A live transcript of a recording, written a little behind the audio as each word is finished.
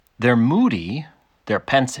They're moody, they're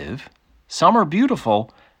pensive, some are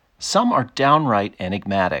beautiful, some are downright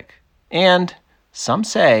enigmatic, and some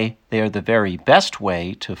say they are the very best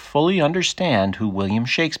way to fully understand who William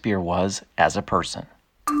Shakespeare was as a person.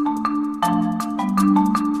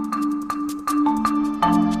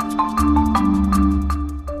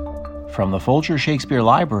 From the Folger Shakespeare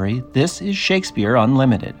Library, this is Shakespeare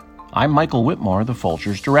Unlimited. I'm Michael Whitmore, the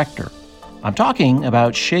Folger's director. I'm talking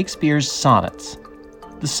about Shakespeare's sonnets.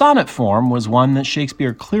 The sonnet form was one that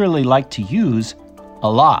Shakespeare clearly liked to use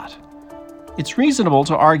a lot. It's reasonable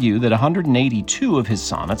to argue that 182 of his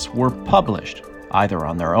sonnets were published, either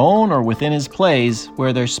on their own or within his plays,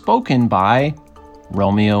 where they're spoken by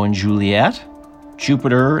Romeo and Juliet,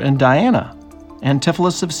 Jupiter and Diana,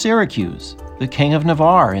 Antipholus of Syracuse, the King of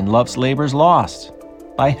Navarre in Love's Labour's Lost,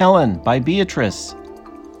 by Helen, by Beatrice.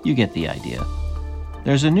 You get the idea.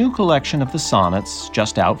 There's a new collection of the sonnets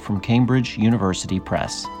just out from Cambridge University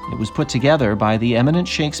Press. It was put together by the eminent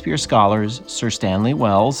Shakespeare scholars Sir Stanley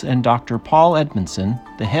Wells and Dr. Paul Edmondson,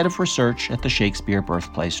 the head of research at the Shakespeare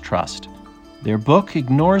Birthplace Trust. Their book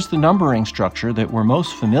ignores the numbering structure that we're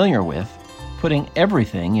most familiar with, putting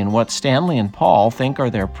everything in what Stanley and Paul think are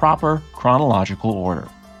their proper chronological order.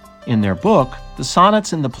 In their book, the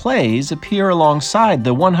sonnets in the plays appear alongside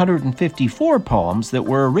the 154 poems that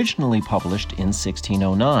were originally published in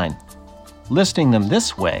 1609. Listing them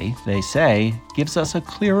this way, they say, gives us a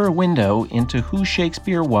clearer window into who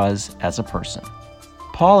Shakespeare was as a person.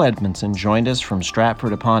 Paul Edmondson joined us from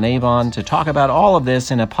Stratford-upon-Avon to talk about all of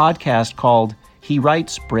this in a podcast called He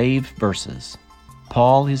Writes Brave Verses.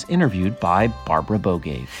 Paul is interviewed by Barbara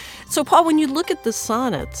Bogave. So, Paul, when you look at the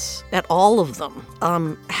sonnets, at all of them,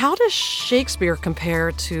 how does Shakespeare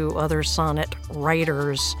compare to other sonnet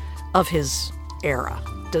writers of his era?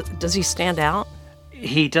 Does he stand out?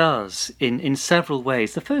 He does, in several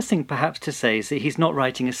ways. The first thing perhaps to say is that he's not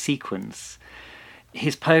writing a sequence.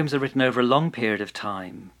 His poems are written over a long period of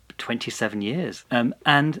time, 27 years,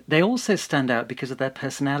 and they also stand out because of their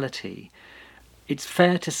personality. It's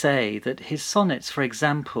fair to say that his sonnets, for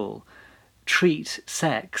example, treat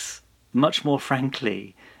sex much more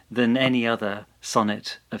frankly than any other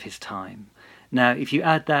sonnet of his time. Now, if you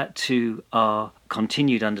add that to our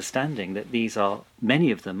continued understanding that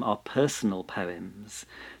many of them are personal poems,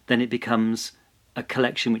 then it becomes a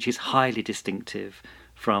collection which is highly distinctive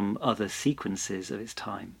from other sequences of its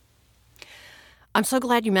time. I'm so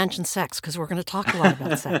glad you mentioned sex, because we're going to talk a lot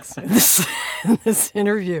about sex in this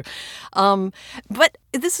interview. But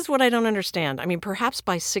this is what I don't understand. I mean, perhaps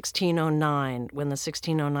by 1609, when the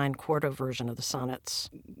 1609 quarto version of the sonnets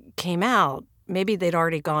came out, maybe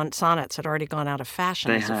sonnets had already gone out of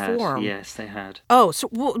fashion as a form. Yes, they had. Oh, so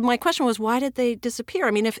my question was, why did they disappear?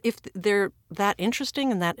 I mean, if they're that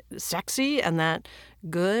interesting and that sexy and that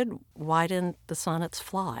good, why didn't the sonnets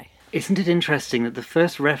fly? Isn't it interesting that the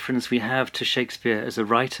first reference we have to Shakespeare as a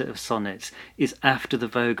writer of sonnets is after the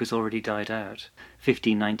vogue has already died out?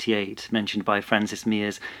 1598, mentioned by Francis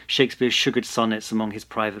Mears, Shakespeare's sugared sonnets among his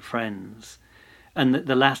private friends. And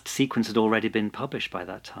the last sequence had already been published by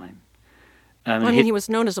that time. He was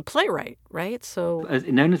known as a playwright, right?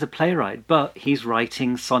 Known as a playwright, but he's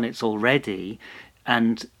writing sonnets already,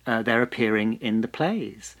 and they're appearing in the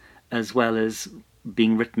plays, as well as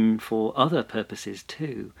being written for other purposes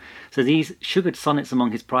too. So these sugared sonnets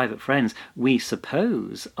among his private friends, we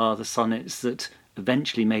suppose, are the sonnets that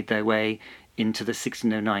eventually made their way into the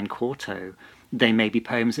 1609 quarto. They may be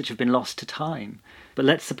poems which have been lost to time, but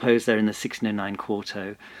let's suppose they're in the 1609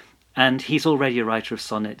 quarto. And he's already a writer of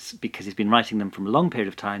sonnets because he's been writing them from a long period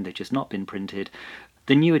of time. They've just not been printed.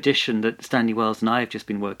 The new edition that Stanley Wells and I have just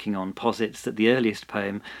been working on posits that the earliest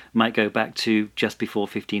poem might go back to just before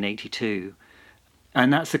 1582.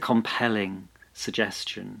 And that's a compelling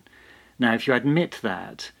suggestion. Now, if you admit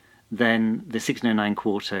that, then the 1609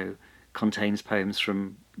 quarto contains poems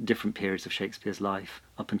from different periods of Shakespeare's life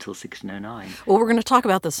up until 1609. Well, we're going to talk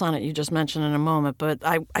about the sonnet you just mentioned in a moment, but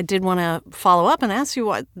I did want to follow up and ask you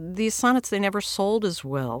why these sonnets, they never sold as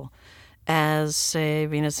well as, say,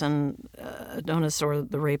 Venus and Adonis or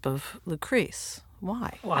The Rape of Lucrece.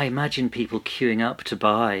 Why? Well, I imagine people queuing up to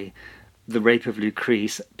buy The Rape of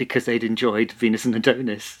Lucrece because they'd enjoyed Venus and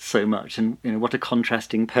Adonis so much, and what a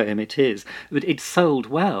contrasting poem it is. But it sold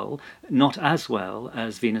well, not as well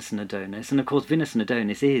as Venus and Adonis, and of course Venus and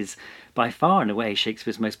Adonis is by far and away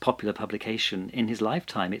Shakespeare's most popular publication in his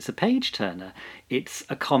lifetime. It's a page-turner. It's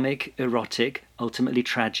a comic, erotic, ultimately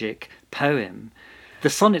tragic poem. The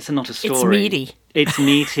sonnets are not a story. It's meaty. It's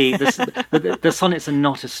meaty. The sonnets are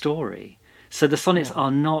not a story. So the sonnets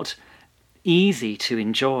are not easy to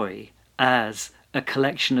enjoy as a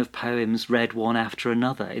collection of poems read one after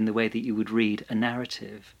another in the way that you would read a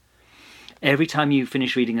narrative. Every time you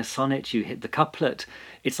finish reading a sonnet, you hit the couplet.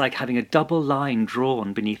 It's like having a double line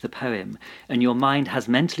drawn beneath the poem, and your mind has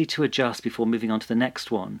mentally to adjust before moving on to the next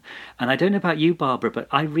one. And I don't know about you, Barbara, but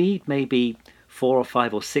I read maybe 4 or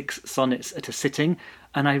 5 or 6 sonnets at a sitting,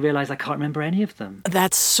 and I realise I can't remember any of them.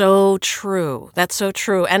 That's so true. That's so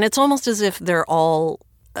true. And it's almost as if they're all,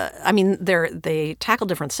 they tackle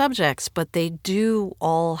different subjects, but they do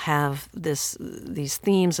all have these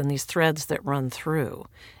themes and these threads that run through.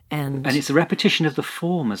 And it's a repetition of the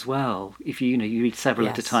form as well. If you read several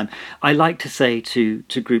Yes. at a time. I like to say to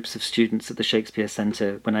groups of students at the Shakespeare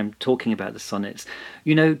Centre when I'm talking about the sonnets,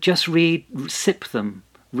 just sip them.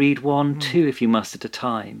 Read 1, 2 if you must at a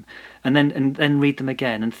time, and then read them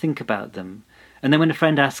again and think about them. And then when a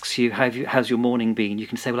friend asks you, how's your morning been? You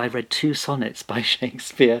can say, well, I've read 2 sonnets by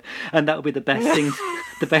Shakespeare, and that would be the best thing,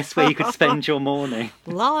 the best way you could spend your morning.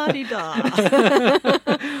 La-di-da.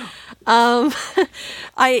 I'm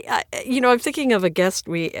thinking of a guest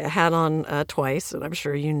we had on twice, and I'm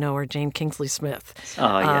sure you know her, Jane Kingsley Smith.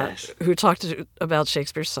 Oh, yes. Who talked about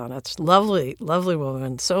Shakespeare's sonnets. Lovely, lovely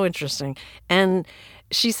woman, so interesting. And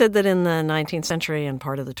she said that in the 19th century and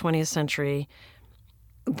part of the 20th century,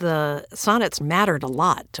 the sonnets mattered a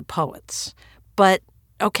lot to poets. But,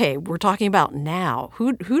 okay, we're talking about now.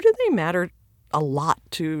 Who do they matter a lot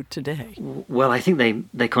to today? Well, I think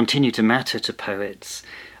they continue to matter to poets.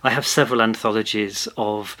 I have several anthologies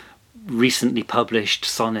of recently published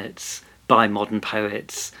sonnets by modern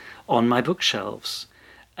poets on my bookshelves.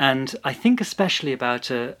 And I think especially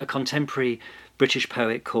about a contemporary British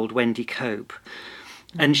poet called Wendy Cope.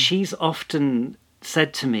 And she's often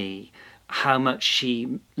said to me how much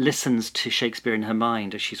she listens to Shakespeare in her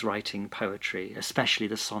mind as she's writing poetry, especially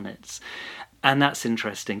the sonnets. And that's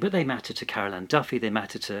interesting. But they matter to Carol Ann Duffy, they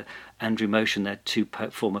matter to Andrew Motion, their 2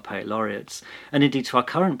 former poet laureates, and indeed to our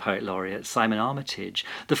current poet laureate, Simon Armitage.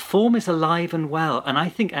 The form is alive and well, and I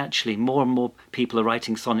think actually more and more people are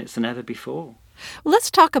writing sonnets than ever before. Let's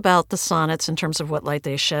talk about the sonnets in terms of what light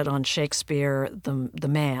they shed on Shakespeare, the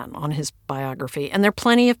man, on his biography. And there are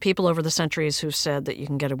plenty of people over the centuries who've said that you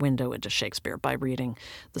can get a window into Shakespeare by reading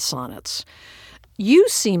the sonnets. You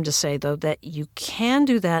seem to say, though, that you can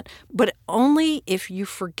do that, but only if you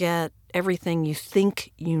forget everything you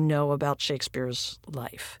think you know about Shakespeare's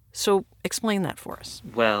life. So explain that for us.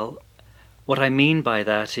 Well, what I mean by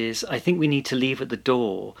that is I think we need to leave at the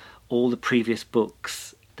door all the previous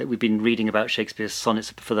books that we've been reading about Shakespeare's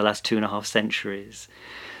sonnets for the last 2.5 centuries,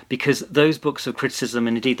 because those books of criticism,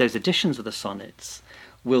 and indeed those editions of the sonnets,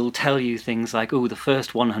 will tell you things like, the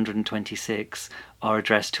first 126 are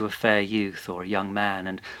addressed to a fair youth or a young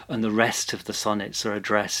man, and the rest of the sonnets are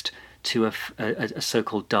addressed to a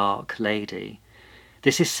so-called dark lady.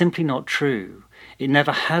 This is simply not true. It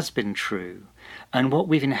never has been true. And what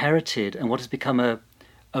we've inherited and what has become a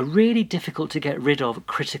really difficult to get rid of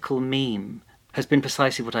critical meme has been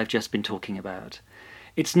precisely what I've just been talking about.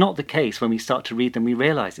 It's not the case. When we start to read them, we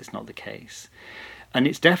realise it's not the case. And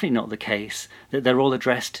it's definitely not the case that they're all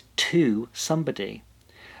addressed to somebody.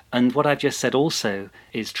 And what I've just said also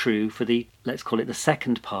is true for let's call it the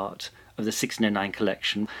second part of the 1609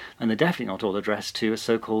 collection, and they're definitely not all addressed to a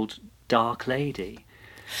so-called dark lady.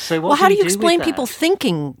 So how do you with explain that? people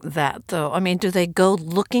thinking that, though? I mean, do they go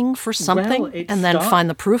looking for something and then find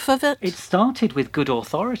the proof of it? It started with good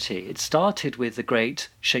authority. It started with the great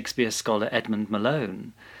Shakespeare scholar Edmund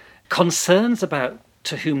Malone. Concerns about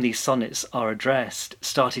to whom these sonnets are addressed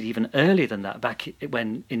started even earlier than that, back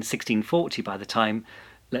when in 1640, by the time,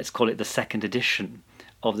 let's call it the second edition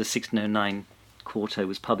of the 1609 quarto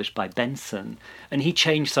was published by Benson, and he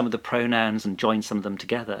changed some of the pronouns and joined some of them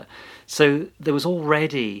together. So there was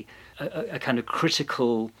already a kind of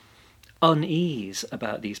critical unease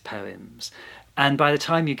about these poems. And by the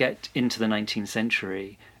time you get into the 19th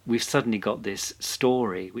century, we've suddenly got this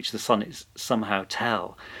story which the sonnets somehow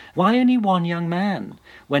tell. Why only one young man,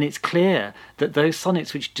 when it's clear that those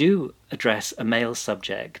sonnets which do address a male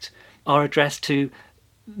subject are addressed to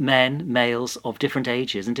males of different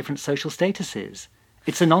ages and different social statuses?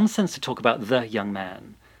 It's a nonsense to talk about the young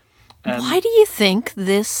man. Why do you think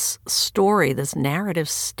this story, this narrative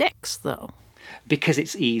sticks, though? Because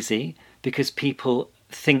it's easy, because people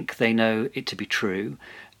think they know it to be true.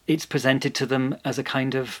 It's presented to them as a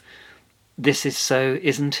kind of, this is so,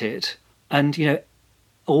 isn't it? And,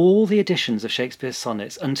 all the editions of Shakespeare's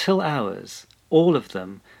sonnets, until ours, all of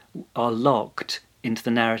them are locked into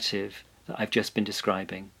the narrative that I've just been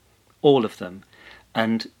describing. All of them.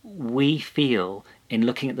 And we feel, in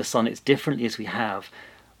looking at the sonnets differently as we have,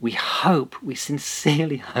 we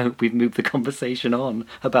sincerely hope we've moved the conversation on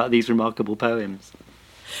about these remarkable poems.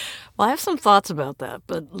 Well, I have some thoughts about that,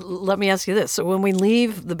 but let me ask you this. So when we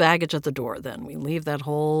leave the baggage at the door, then we leave that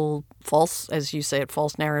whole false, as you say it,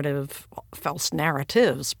 false narratives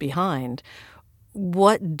behind.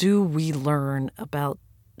 What do we learn about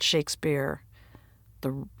Shakespeare,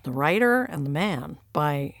 the writer and the man,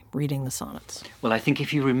 by reading the sonnets? Well, I think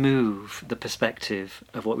if you remove the perspective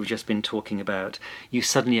of what we've just been talking about, you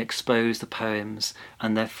suddenly expose the poems,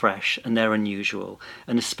 and they're fresh and they're unusual.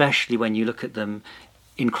 And especially when you look at them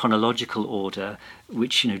in chronological order,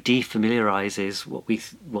 which defamiliarizes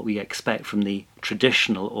what we expect from the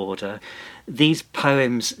traditional order. These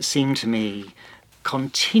poems seem to me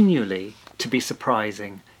continually to be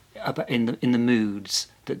surprising in the moods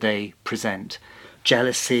that they present.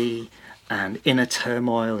 Jealousy and inner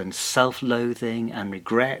turmoil and self-loathing and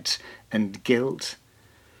regret and guilt.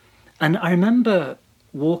 And I remember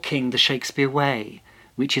walking the Shakespeare Way,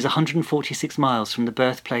 which is 146 miles from the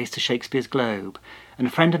birthplace to Shakespeare's Globe. And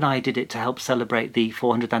a friend and I did it to help celebrate the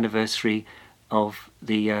 400th anniversary of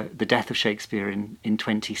the death of Shakespeare in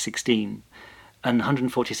 2016. And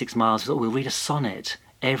 146 miles, we thought, we'll read a sonnet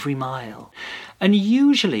every mile. And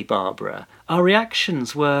usually, Barbara, our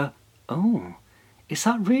reactions were, oh, is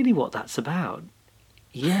that really what that's about?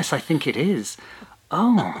 Yes, I think it is.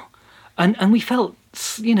 Oh. And we felt,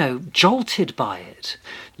 jolted by it.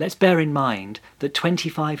 Let's bear in mind that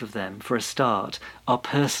 25 of them, for a start, are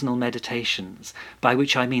personal meditations, by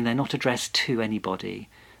which I mean they're not addressed to anybody.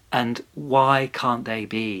 And why can't they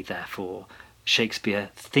be, therefore,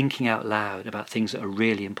 Shakespeare thinking out loud about things that are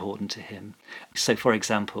really important to him? So, for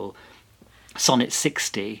example, Sonnet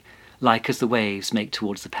 60, like as the waves make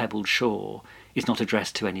towards the pebbled shore, is not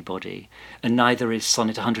addressed to anybody, and neither is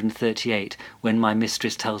Sonnet 138, when my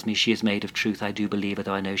mistress tells me she is made of truth, I do believe her,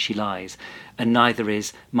 though I know she lies, and neither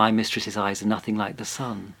is my mistress's eyes are nothing like the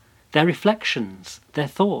sun. They're reflections, they're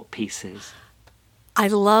thought pieces. I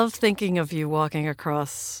love thinking of you walking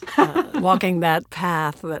across, walking that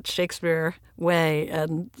path, that Shakespeare Way,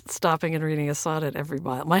 and stopping and reading a sonnet every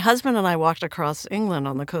mile. My husband and I walked across England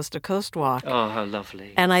on the Coast to Coast walk. Oh, how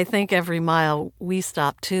lovely. And I think every mile we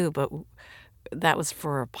stopped too, but that was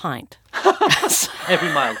for a pint.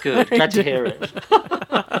 Every mile, good. Glad to hear it.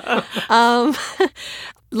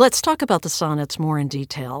 Let's talk about the sonnets more in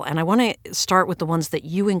detail. And I want to start with the ones that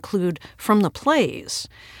you include from the plays,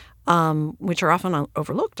 which are often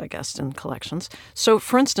overlooked, I guess, in collections. So,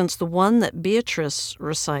 for instance, the one that Beatrice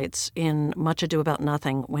recites in Much Ado About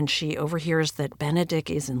Nothing, when she overhears that Benedick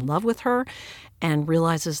is in love with her and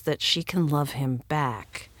realizes that she can love him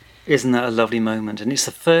back. Isn't that a lovely moment? And it's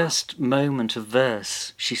the first moment of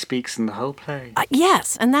verse she speaks in the whole play.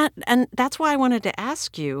 Yes, and that's why I wanted to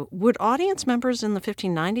ask you, would audience members in the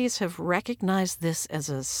 1590s have recognized this as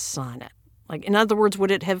a sonnet? Like, in other words,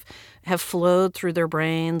 would it have flowed through their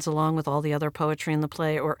brains along with all the other poetry in the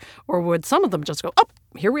play, or would some of them just go, oh,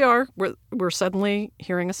 here we are, we're suddenly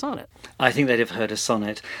hearing a sonnet? I think they'd have heard a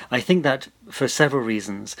sonnet. I think that for several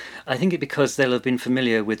reasons. I think it because they'll have been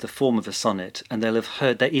familiar with the form of a sonnet, and their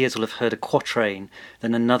ears will have heard a quatrain,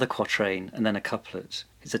 then another quatrain, and then a couplet.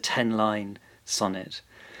 It's a 10-line sonnet.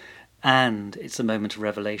 And it's a moment of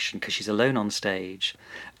revelation because she's alone on stage.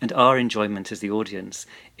 And our enjoyment as the audience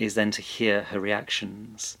is then to hear her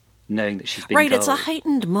reactions, knowing that she's been right, dulled. It's a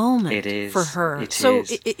heightened moment it is, for her. It so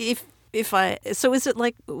is. So is it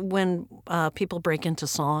like when people break into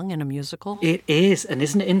song in a musical? It is. And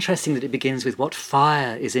isn't it interesting that it begins with what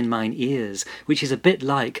fire is in mine ears, which is a bit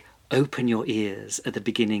like open your ears at the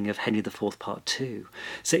beginning of Henry IV Part 2.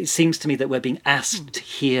 So it seems to me that we're being asked to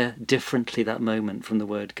hear differently that moment from the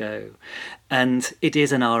word go. And it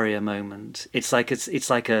is an aria moment. It's like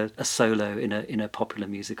a solo in a popular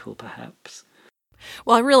musical, perhaps.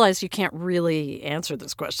 Well, I realize you can't really answer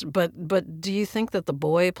this question, but do you think that the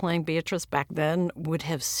boy playing Beatrice back then would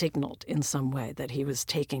have signaled in some way that he was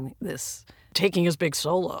taking his big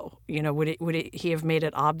solo? Would he have made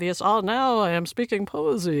it obvious? Oh, now I am speaking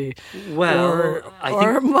poesy. Well,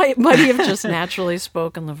 or might he have just naturally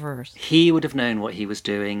spoken the verse? He would have known what he was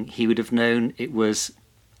doing. He would have known it was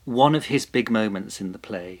one of his big moments in the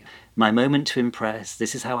play. My moment to impress,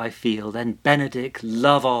 this is how I feel. Then Benedick,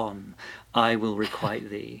 love on, I will requite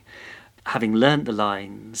thee. Having learnt the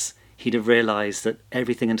lines, he'd have realised that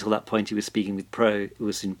everything until that point he was speaking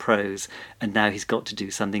was in prose, and now he's got to do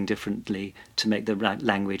something differently to make the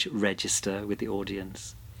language register with the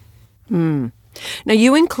audience. Now,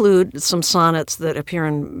 you include some sonnets that appear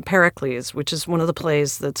in Pericles, which is one of the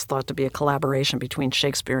plays that's thought to be a collaboration between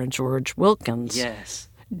Shakespeare and George Wilkins. Yes.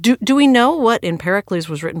 Do we know what in Pericles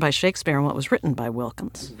was written by Shakespeare and what was written by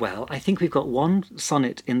Wilkins? Well, I think we've got one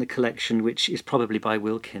sonnet in the collection which is probably by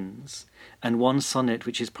Wilkins, and one sonnet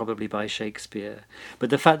which is probably by Shakespeare.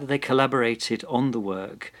 But the fact that they collaborated on the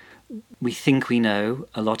work, we think we know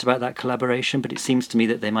a lot about that collaboration, but it seems to me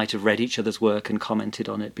that they might have read each other's work and commented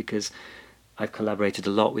on it, because I've collaborated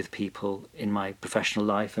a lot with people in my professional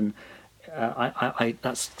life, and I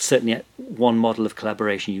that's certainly one model of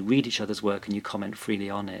collaboration. You read each other's work and you comment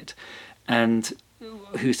freely on it. And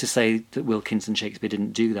who's to say that Wilkins and Shakespeare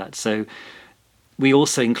didn't do that? So we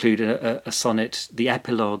also include a sonnet, the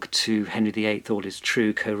epilogue to Henry VIII, All Is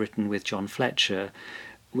True, co-written with John Fletcher,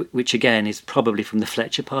 which again is probably from the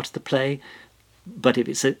Fletcher part of the play. But if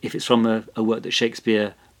it's from a work that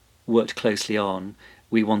Shakespeare worked closely on,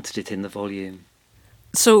 we wanted it in the volume.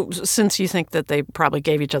 So since you think that they probably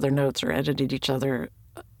gave each other notes or edited each other,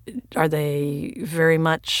 are they very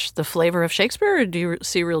much the flavor of Shakespeare, or do you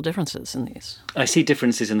see real differences in these? I see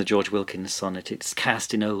differences in the George Wilkins sonnet. It's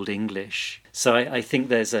cast in Old English. So I think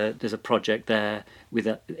there's a project there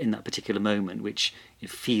in that particular moment which it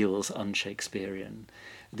feels un-Shakespearean.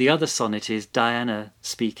 The other sonnet is Diana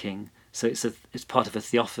speaking, so it's part of a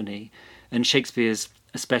theophany, and Shakespeare's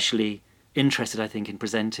especially interested, I think, in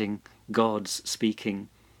presenting gods speaking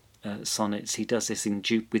sonnets. He does this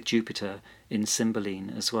with Jupiter in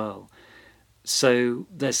Cymbeline as well. So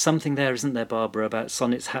there's something there, isn't there, Barbara, about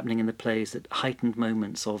sonnets happening in the plays that heightened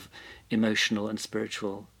moments of emotional and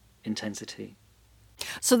spiritual intensity.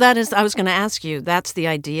 So that is, I was going to ask you, that's the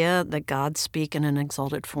idea that gods speak in an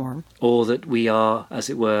exalted form? Or that we are, as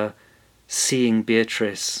it were, seeing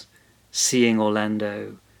Beatrice, seeing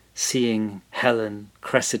Orlando, seeing Helen,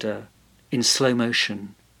 Cressida, in slow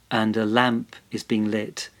motion, and a lamp is being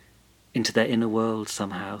lit into their inner world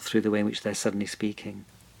somehow through the way in which they're suddenly speaking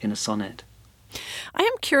in a sonnet. I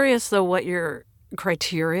am curious, though, what your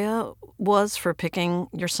criteria was for picking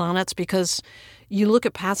your sonnets, because you look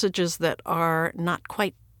at passages that are not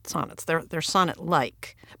quite sonnets. They're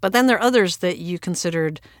sonnet-like. But then there are others that you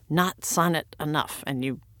considered not sonnet enough,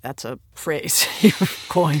 and that's a phrase you've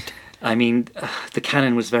coined. I mean, the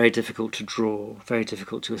canon was very difficult to draw, very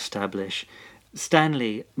difficult to establish.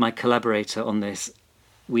 Stanley, my collaborator on this,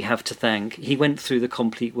 we have to thank. He went through the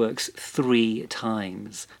complete works 3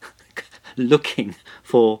 times looking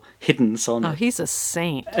for hidden sonnets. Oh, he's a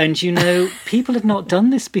saint. And, people had not done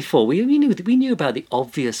this before. We knew about the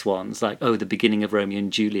obvious ones, like, the beginning of Romeo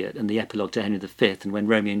and Juliet and the epilogue to Henry V, and when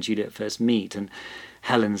Romeo and Juliet first meet, and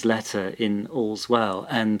Helen's letter in All's Well,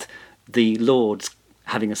 and the Lords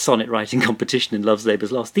having a sonnet writing competition in Love's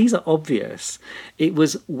Labour's Lost. These are obvious. It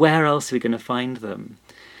was, where else are we going to find them?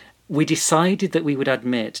 We decided that we would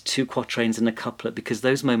admit 2 quatrains and a couplet because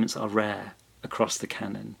those moments are rare across the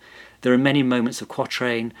canon. There are many moments of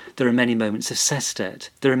quatrain, there are many moments of sestet,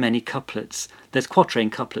 there are many couplets. There's quatrain,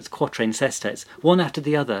 couplets, quatrain, sestets, one after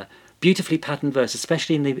the other, beautifully patterned verse,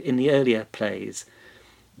 especially in the earlier plays.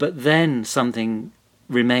 But then something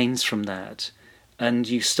remains from that. And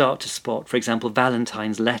you start to spot, for example,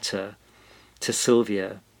 Valentine's letter to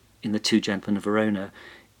Sylvia in The Two Gentlemen of Verona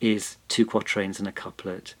is 2 quatrains and a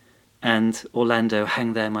couplet. And Orlando,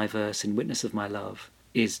 Hang There My Verse in Witness of My Love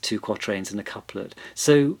is 2 quatrains and a couplet.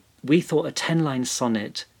 So we thought a 10-line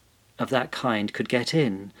sonnet of that kind could get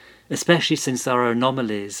in, especially since there are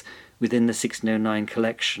anomalies within the 1609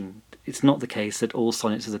 collection. It's not the case that all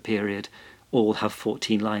sonnets of the period all have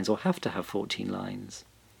 14 lines or have to have 14 lines.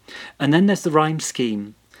 And then there's the rhyme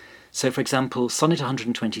scheme. So, for example, Sonnet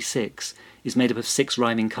 126 is made up of 6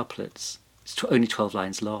 rhyming couplets. It's only 12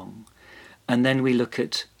 lines long. And then we look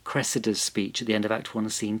at Cressida's speech at the end of Act 1,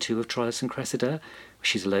 Scene 2 of Troilus and Cressida, where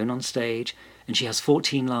she's alone on stage, and she has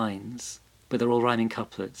 14 lines, but they're all rhyming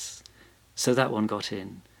couplets. So that one got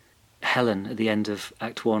in. Helen, at the end of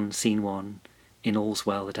Act 1, Scene 1, in All's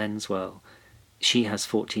Well That Ends Well, she has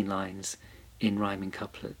 14 lines in rhyming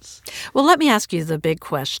couplets. Well, let me ask you the big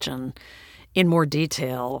question in more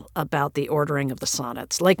detail about the ordering of the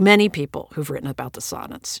sonnets. Like many people who've written about the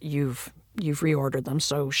sonnets, you've reordered them.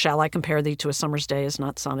 So Shall I Compare Thee to a Summer's Day is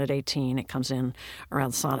not sonnet 18. It comes in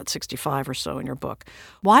around sonnet 65 or so in your book.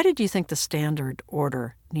 Why did you think the standard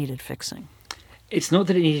order needed fixing? It's not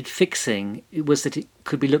that it needed fixing, it was that it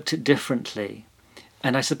could be looked at differently.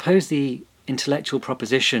 And I suppose the intellectual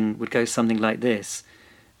proposition would go something like this.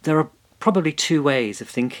 There are probably 2 ways of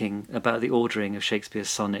thinking about the ordering of Shakespeare's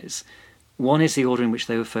sonnets. One is the order in which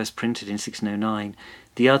they were first printed in 1609.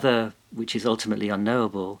 The other, which is ultimately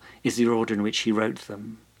unknowable, is the order in which he wrote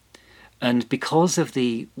them. And because of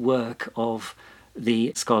the work of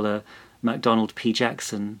the scholar MacDonald P.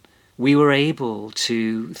 Jackson, we were able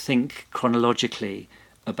to think chronologically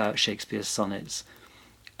about Shakespeare's sonnets.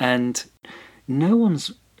 And no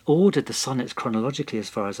one's ordered the sonnets chronologically as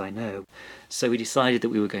far as I know. So we decided that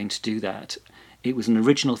we were going to do that. It was an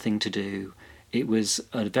original thing to do. It was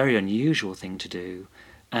a very unusual thing to do.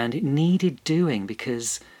 And it needed doing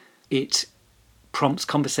because it prompts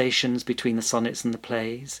conversations between the sonnets and the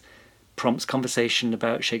plays, prompts conversation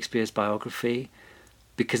about Shakespeare's biography,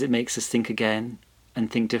 because it makes us think again and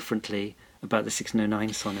think differently about the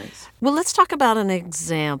 1609 sonnets. Well, let's talk about an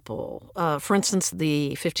example. For instance, the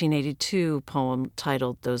 1582 poem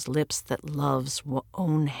titled Those Lips That Love's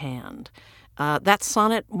Own Hand. That's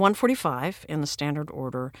sonnet 145 in the standard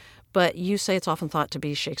order, but you say it's often thought to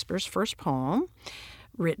be Shakespeare's first poem,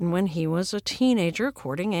 written when he was a teenager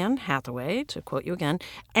courting Anne Hathaway, to quote you again.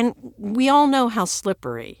 And we all know how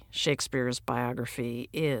slippery Shakespeare's biography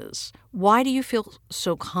is. Why do you feel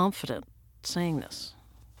so confident saying this?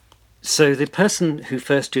 So the person who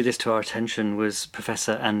first drew this to our attention was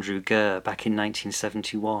Professor Andrew Gurr back in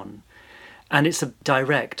 1971. And it's a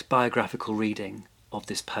direct biographical reading of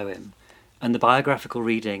this poem. And the biographical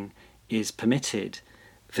reading is permitted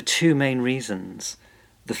for two main reasons.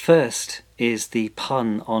 The first is the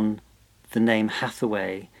pun on the name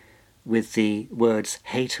Hathaway with the words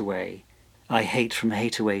hate away. I hate from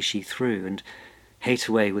hate away she threw. And hate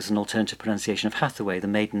away was an alternative pronunciation of Hathaway, the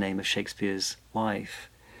maiden name of Shakespeare's wife.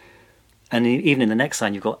 And even in the next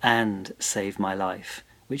line, you've got and saved my life,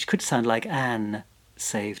 which could sound like Anne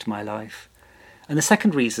saved my life. And the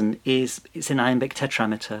second reason is it's in iambic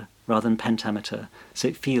tetrameter rather than pentameter, so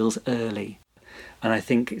it feels early. And I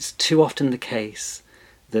think it's too often the case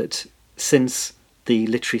that since the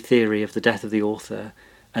literary theory of the death of the author,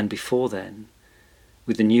 and before then,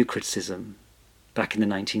 with the new criticism back in the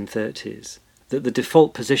 1930s, that the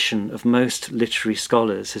default position of most literary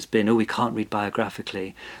scholars has been, we can't read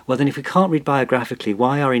biographically. Well, then if we can't read biographically,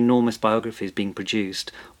 why are enormous biographies being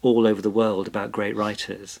produced all over the world about great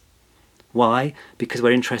writers? Why? Because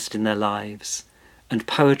we're interested in their lives. And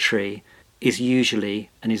poetry is usually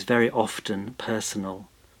and is very often personal.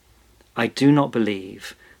 I do not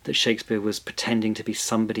believe that Shakespeare was pretending to be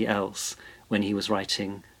somebody else when he was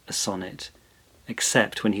writing a sonnet,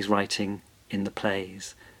 except when he's writing in the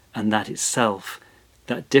plays. And that itself,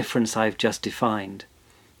 that difference I've just defined,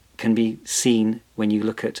 can be seen when you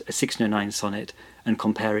look at a 1609 sonnet and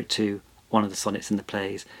compare it to one of the sonnets in the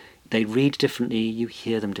plays. They read differently, you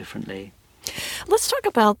hear them differently. Let's talk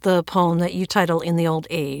about the poem that you title In the Old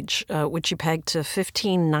Age, which you pegged to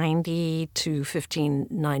 1590 to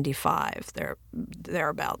 1595,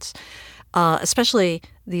 thereabouts. Especially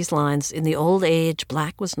these lines, in the old age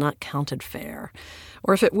black was not counted fair,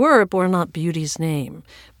 or if it were, it bore not beauty's name.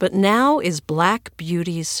 But now is black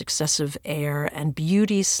beauty's successive heir, and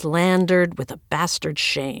beauty slandered with a bastard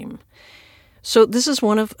shame. So this is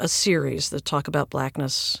one of a series that talk about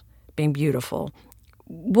blackness being beautiful.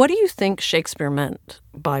 What do you think Shakespeare meant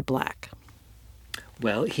by black?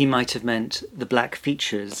 Well, he might have meant the black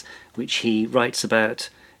features which he writes about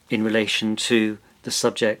in relation to the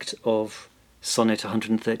subject of Sonnet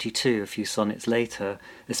 132, a few sonnets later,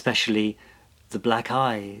 especially the black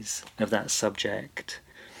eyes of that subject.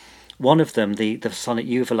 One of them, the sonnet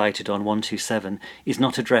you've alighted on, 127, is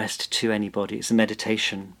not addressed to anybody. It's a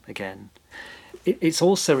meditation again. It's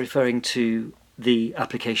also referring to the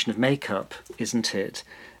application of makeup, isn't it?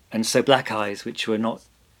 And so black eyes, which were not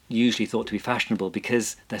usually thought to be fashionable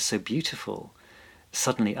because they're so beautiful,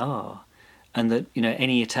 suddenly are. And that,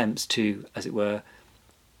 any attempts to, as it were,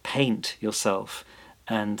 paint yourself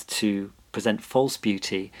and to present false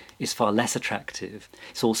beauty is far less attractive.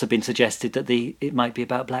 It's also been suggested that it might be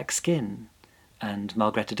about black skin. And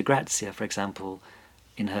Margrethe de Grazia, for example,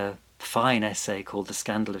 in her fine essay called The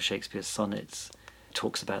Scandal of Shakespeare's Sonnets,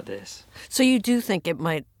 talks about this. So you do think it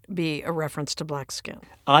might be a reference to black skin?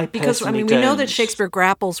 Because we know that Shakespeare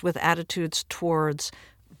grapples with attitudes towards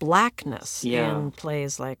blackness in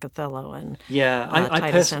plays like Othello and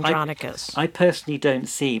Titus Andronicus. I personally don't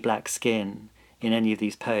see black skin in any of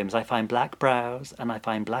these poems. I find black brows, and I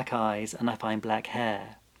find black eyes, and I find black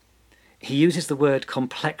hair. He uses the word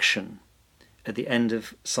complexion at the end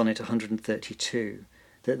of Sonnet 132,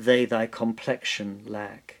 that they thy complexion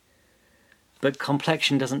lack. But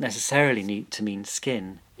complexion doesn't necessarily need to mean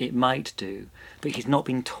skin. It might do, but he's not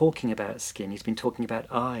been talking about skin. He's been talking about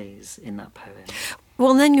eyes in that poem.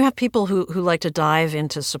 Well, and then you have people who like to dive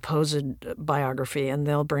into supposed biography, and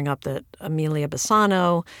they'll bring up that Amelia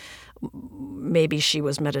Bassano, maybe she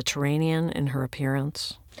was Mediterranean in her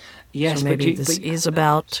appearance. Yes, so maybe this is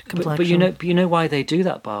about complexion. But you know why they do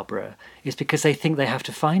that, Barbara? It's because they think they have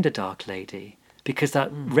to find a dark lady, because that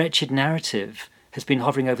wretched narrative has been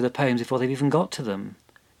hovering over the poems before they've even got to them.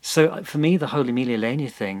 So for me, the whole Emilia Lania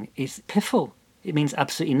thing is piffle. It means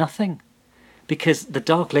absolutely nothing, because the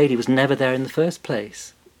Dark Lady was never there in the first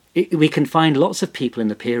place. We can find lots of people in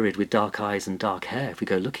the period with dark eyes and dark hair if we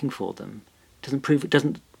go looking for them. It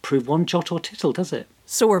doesn't prove one jot or tittle, does it?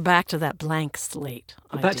 So we're back to that blank slate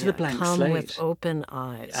idea. Back to the blank Come slate. with open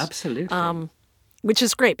eyes. Absolutely. Which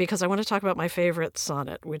is great, because I want to talk about my favorite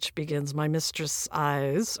sonnet, which begins, "My mistress'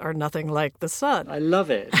 eyes are nothing like the sun." I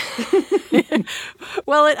love it.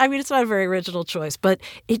 Well, it's not a very original choice, but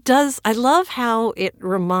it does. I love how it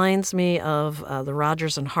reminds me of the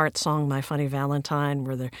Rodgers and Hart song, "My Funny Valentine,"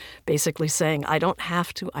 where they're basically saying, I don't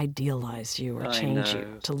have to idealize you or change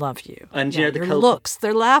you to love you. And your looks,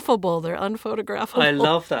 they're laughable, they're unphotographable. I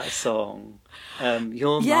love that song.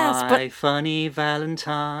 You're my funny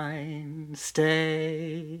Valentine, stay.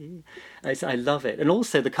 I love it, and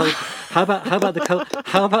also the Cole. How about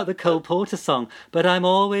the Cole Porter song? But I'm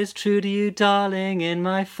always true to you, darling, in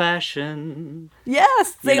my fashion.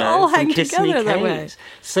 Yes, they all hang together that way.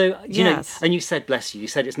 So you know, and you said, bless you, you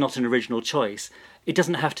said it's not an original choice. It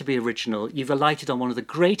doesn't have to be original. You've alighted on one of the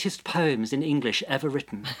greatest poems in English ever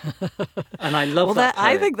written, and I love that.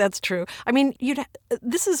 I think that's true. I mean,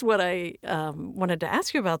 this is what I wanted to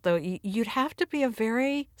ask you about, though. You'd have to be a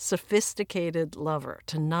very sophisticated lover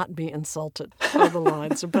to not be insulted by the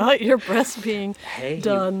lines about your breasts being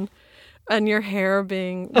done and your hair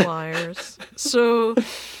being wires.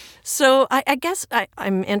 So I guess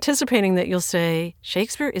I'm anticipating that you'll say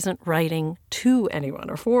Shakespeare isn't writing to anyone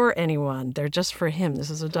or for anyone. They're just for him.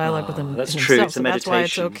 This is a dialogue with him. That's himself, true. It's a so meditation. That's why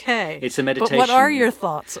it's okay. It's a meditation. But what are your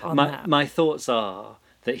thoughts on that? My thoughts are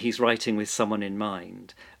that he's writing with someone in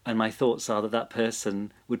mind, and my thoughts are that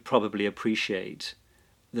person would probably appreciate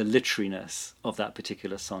the literariness of that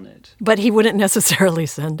particular sonnet. But he wouldn't necessarily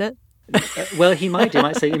send it. Well, he might.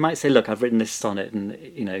 He might say, "Look, I've written this sonnet, and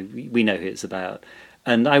we know who it's about."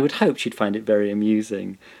 And I would hope she'd find it very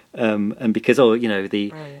amusing, and because all of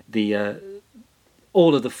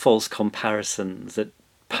the false comparisons that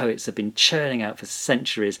poets have been churning out for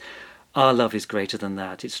centuries. Our love is greater than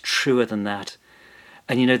that. It's truer than that.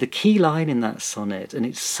 And the key line in that sonnet, and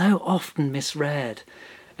it's so often misread,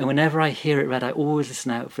 and whenever I hear it read, I always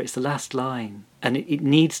listen out for it. It's the last line, and it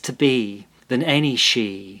needs to be, "Than any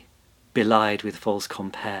she belied with false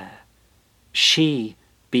compare." She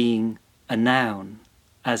being a noun,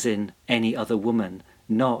 as in any other woman,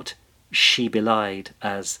 not she belied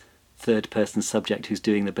as third-person subject who's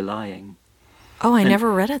doing the belying. Oh, I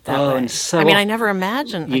never read it that way. And so I never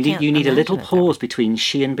imagined. You need a little pause between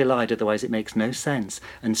she and belied, otherwise it makes no sense.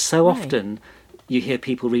 And so often you hear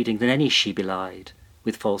people reading "than any she belied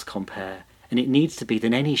with false compare," and it needs to be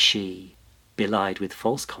 "than any she belied with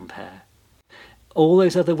false compare." All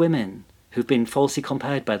those other women who've been falsely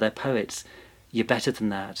compared by their poets, you're better than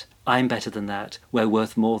that, I'm better than that, we're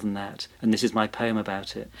worth more than that, and this is my poem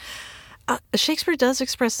about it. Shakespeare does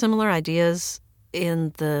express similar ideas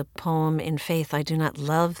in the poem "In Faith I Do Not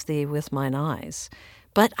Love Thee with Mine Eyes,"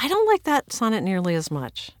 but I don't like that sonnet nearly as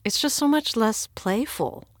much. It's just so much less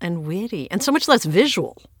playful and witty, and so much less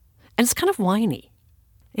visual, and it's kind of whiny.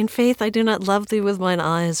 "In faith I do not love thee with mine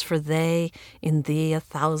eyes, for they in thee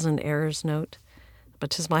 1,000 errors note. But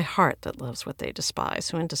 'tis my heart that loves what they despise,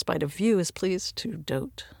 who in despite of view is pleased to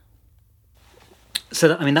dote." So,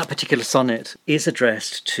 that particular sonnet is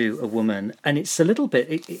addressed to a woman, and it's a little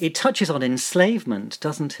bit, it touches on enslavement,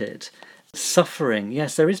 doesn't it? Suffering,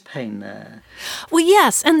 yes, there is pain there. Well,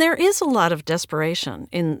 yes, and there is a lot of desperation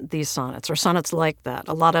in these sonnets, or sonnets like that.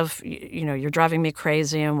 A lot of, you're driving me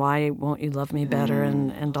crazy, and why won't you love me better,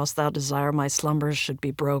 and dost thou desire my slumbers should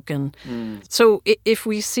be broken. So if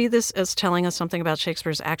we see this as telling us something about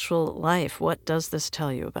Shakespeare's actual life, what does this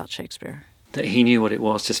tell you about Shakespeare? That he knew what it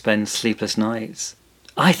was to spend sleepless nights.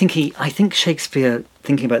 I think Shakespeare,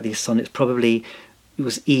 thinking about these sonnets, probably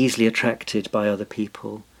was easily attracted by other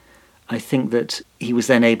people. I think that he was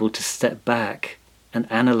then able to step back and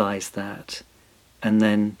analyse that, and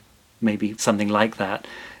then maybe something like that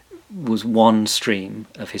was one stream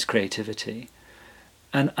of his creativity.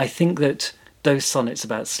 And I think that those sonnets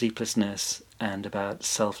about sleeplessness and about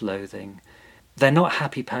self-loathing, they're not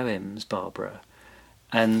happy poems, Barbara.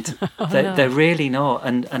 And they're really not.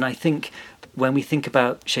 And I think when we think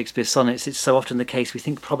about Shakespeare's sonnets, it's so often the case, we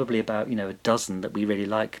think probably about, a dozen that we really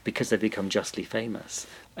like because they've become justly famous.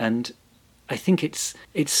 And I think it's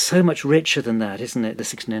so much richer than that, isn't it, the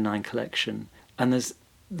 1609 collection? And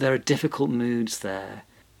there are difficult moods there.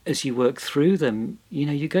 As you work through them,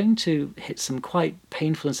 you're going to hit some quite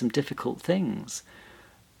painful and some difficult things.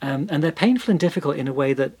 And they're painful and difficult in a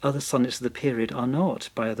way that other sonnets of the period are not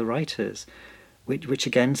by other writers, which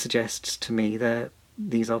again suggests to me that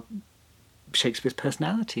these are Shakespeare's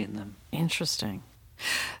personality in them. Interesting.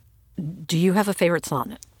 Do you have a favorite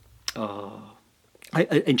sonnet?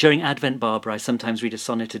 During Advent, Barbara, I sometimes read a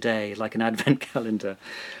sonnet a day, like an Advent calendar.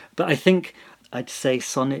 But I think I'd say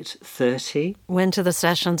sonnet 30. When to the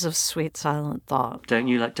sessions of sweet silent thought. Don't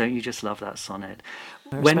you just love that sonnet?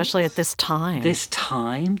 Especially at this time. This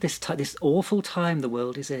awful time the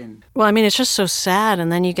world is in. Well, I mean, it's just so sad,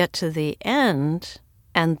 and then you get to the end,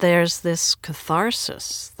 and there's this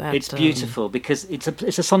catharsis. It's beautiful because it's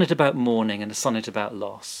a sonnet about mourning and a sonnet about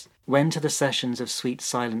loss. When to the sessions of sweet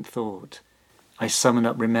silent thought, I summon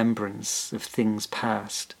up remembrance of things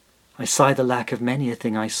past. I sigh the lack of many a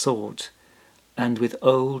thing I sought, and with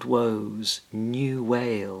old woes new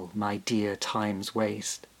wail my dear time's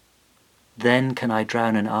waste. Then can I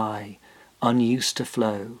drown an eye, unused to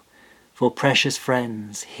flow, for precious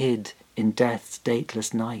friends hid in death's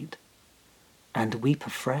dateless night, and weep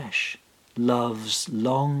afresh love's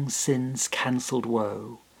long since cancelled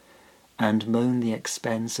woe, and moan the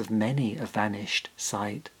expense of many a vanished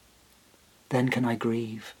sight. Then can I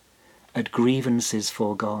grieve at grievances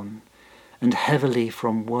foregone, and heavily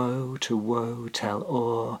from woe to woe tell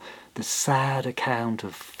o'er the sad account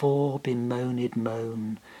of fore bemoaned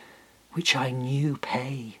moan, which I knew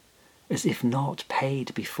pay, as if not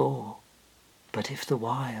paid before. But if the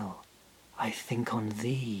while I think on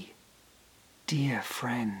thee, dear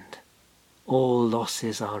friend, all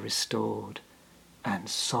losses are restored, and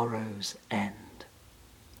sorrows end.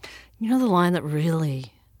 You know the line that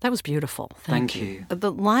was beautiful. Thank you.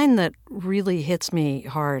 The line that really hits me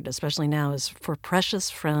hard, especially now, is for precious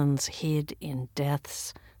friends hid in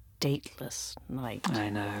death's dateless night. I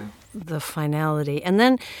know. The finality. And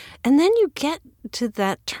then you get to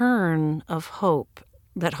that turn of hope.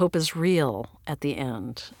 That hope is real at the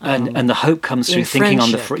end. And the hope comes through thinking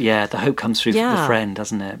friendship. on the hope comes through the friend,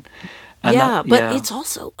 doesn't it? And it's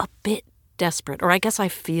also a bit desperate, or I guess I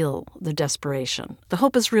feel the desperation. The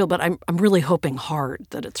hope is real, but I'm really hoping hard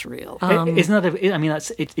that it's real. Isn't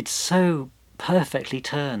that? It's so perfectly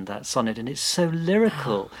turned, that sonnet, and it's so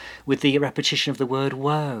lyrical with the repetition of the word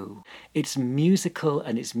woe. It's musical,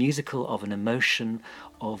 and it's musical of an emotion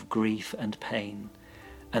of grief and pain.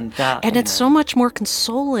 And it's so much more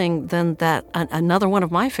consoling than that. Another one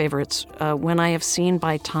of my favorites, when I have seen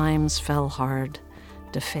by times fell hard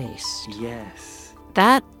defaced. Yes.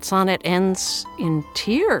 That sonnet ends in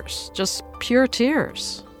tears, just pure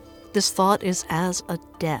tears. This thought is as a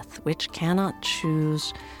death which cannot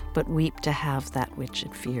choose but weep to have that which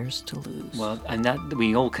it fears to lose. Well, and that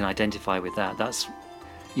we all can identify with that. That's,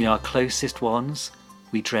 our closest ones,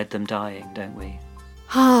 we dread them dying, don't we?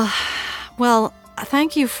 Well,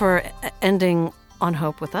 thank you for ending on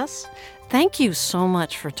hope with us. Thank you so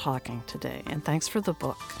much for talking today, and thanks for the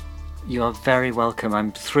book. You are very welcome.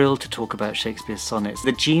 I'm thrilled to talk about Shakespeare's sonnets.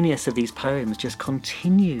 The genius of these poems just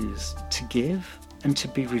continues to give and to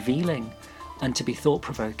be revealing and to be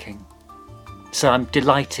thought-provoking. So I'm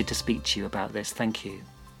delighted to speak to you about this. Thank you.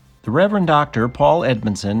 The Reverend Dr. Paul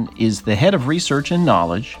Edmondson is the head of research and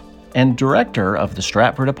knowledge and director of the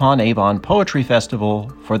Stratford-upon-Avon Poetry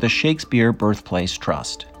Festival for the Shakespeare Birthplace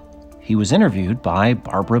Trust. He was interviewed by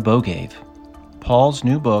Barbara Bogave. Paul's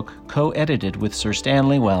new book, co-edited with Sir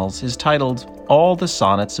Stanley Wells, is titled All the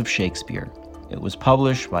Sonnets of Shakespeare. It was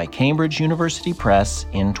published by Cambridge University Press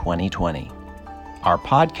in 2020. Our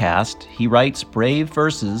podcast, He Writes Brave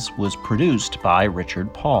Verses, was produced by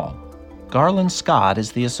Richard Paul. Garland Scott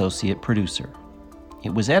is the associate producer.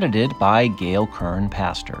 It was edited by Gail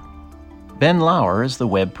Kern-Pastor. Ben Lauer is the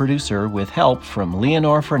web producer with help from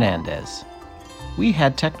Leonor Fernandez. We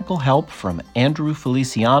had technical help from Andrew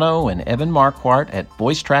Feliciano and Evan Marquardt at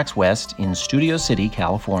Voice Tracks West in Studio City,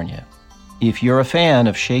 California. If you're a fan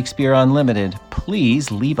of Shakespeare Unlimited,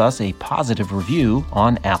 please leave us a positive review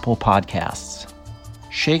on Apple Podcasts.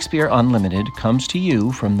 Shakespeare Unlimited comes to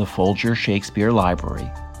you from the Folger Shakespeare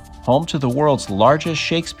Library. Home to the world's largest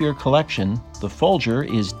Shakespeare collection, the Folger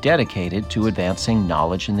is dedicated to advancing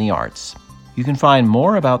knowledge in the arts. You can find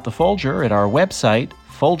more about the Folger at our website,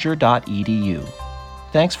 folger.edu.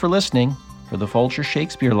 Thanks for listening. For the Folger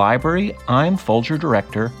Shakespeare Library, I'm Folger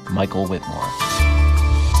Director Michael Whitmore.